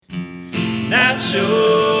Not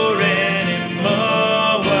sure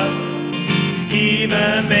anymore what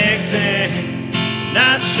even makes sense.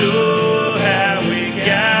 Not sure how we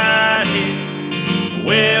got here,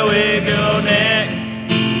 where we go next.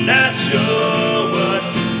 Not sure what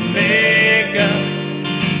to make of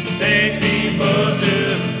the things people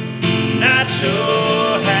do. Not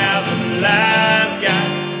sure how the lies got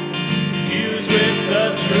confused with the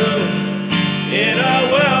truth in a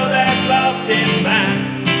world that's lost its mind.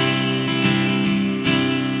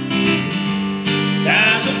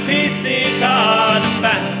 Times when peace seems hard to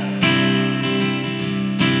find,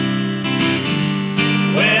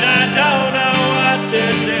 when I don't know what to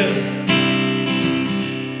do.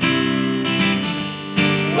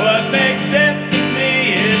 What makes sense to me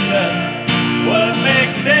is love. What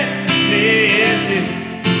makes sense to me is you.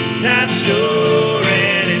 Not sure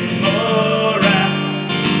anymore, I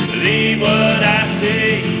believe what I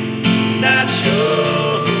see. Not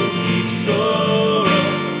sure who keeps score,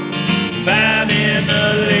 if I'm in the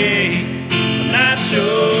lead. I'm not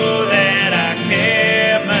sure that I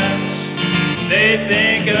care much what they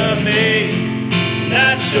think of me.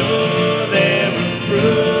 Not sure their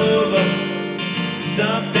approval,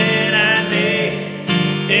 something I need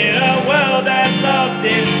in a world that's lost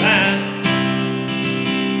its mind.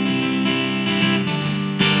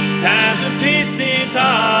 Times when peace seems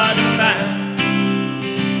hard to find,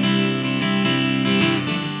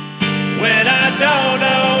 when I don't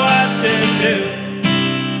know what to do.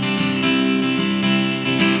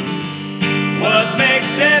 What makes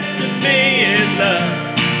sense to me is love.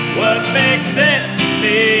 What makes sense to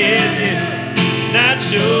me is you. Not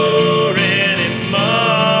sure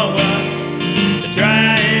anymore what they're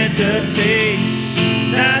trying to teach.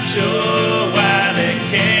 Not sure why they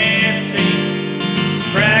can't seem to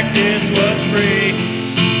practice what's preached.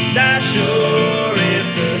 Not sure if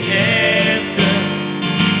the answers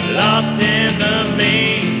are lost in the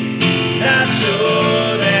means. Not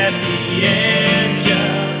sure that the end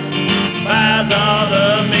justifies all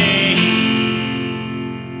the means.